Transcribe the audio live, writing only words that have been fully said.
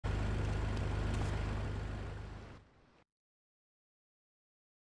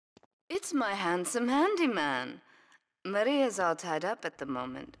It's my handsome handyman. Maria's all tied up at the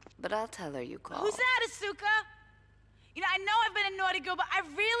moment, but I'll tell her you called. Who's that, Asuka? You know, I know I've been a naughty girl, but I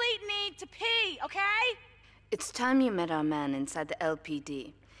really need to pee, okay? It's time you met our man inside the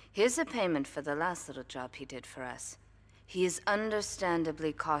LPD. Here's a payment for the last little job he did for us. He is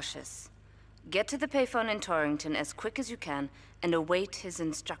understandably cautious. Get to the payphone in Torrington as quick as you can and await his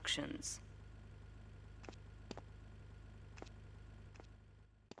instructions.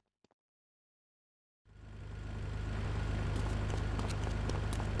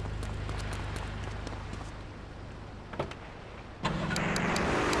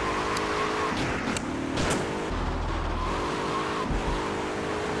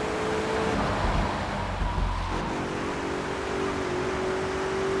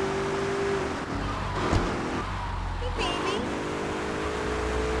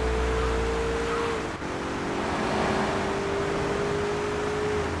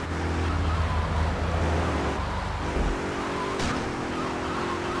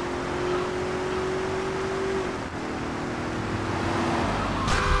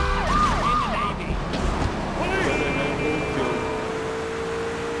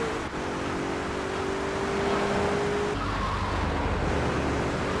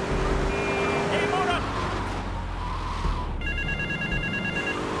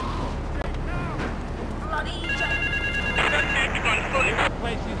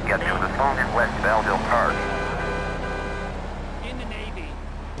 Get to the phone in West Belleville Park. In the Navy.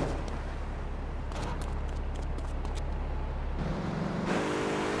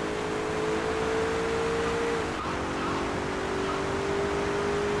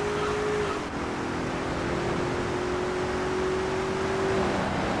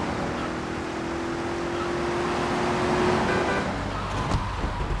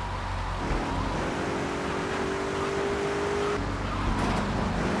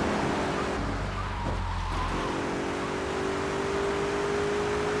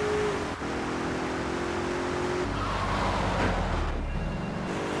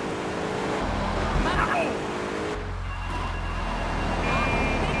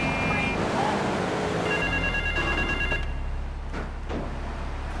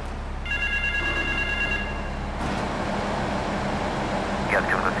 Get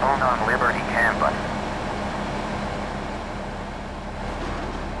to the phone on Liberty campus.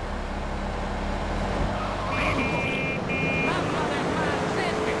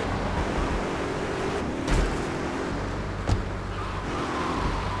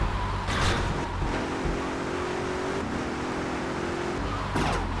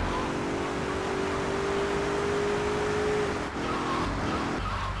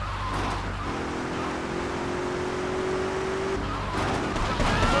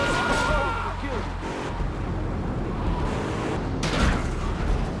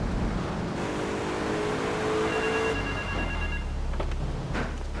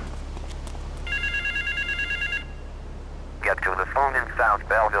 Get to the phone in South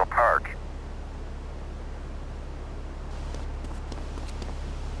Belleville Park.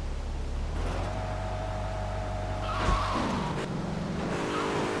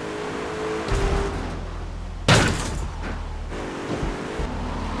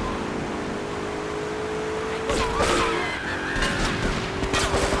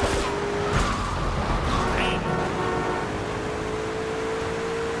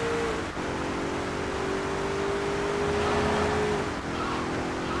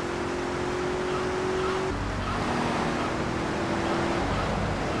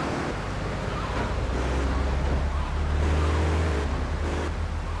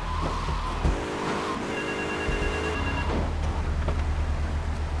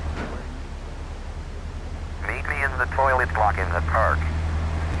 Meet me in the toilet block in the park.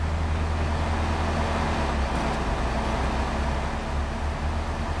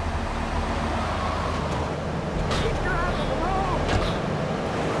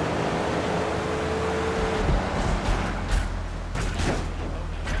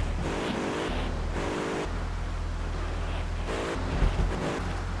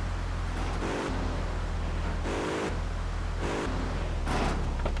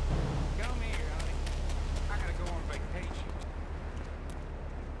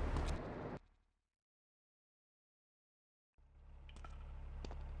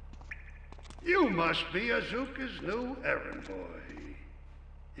 You must be Azuka's new errand boy.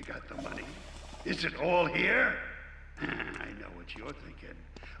 You got the money? Is it all here? I know what you're thinking.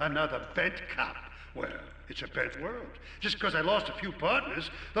 Another bent cop. Well, it's a bent world. Just because I lost a few partners,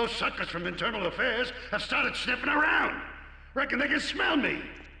 those suckers from Internal Affairs have started sniffing around. Reckon they can smell me.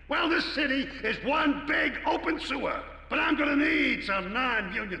 Well, this city is one big open sewer. but I'm gonna need some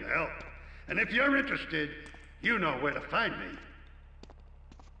non-union help. And if you're interested, you know where to find me.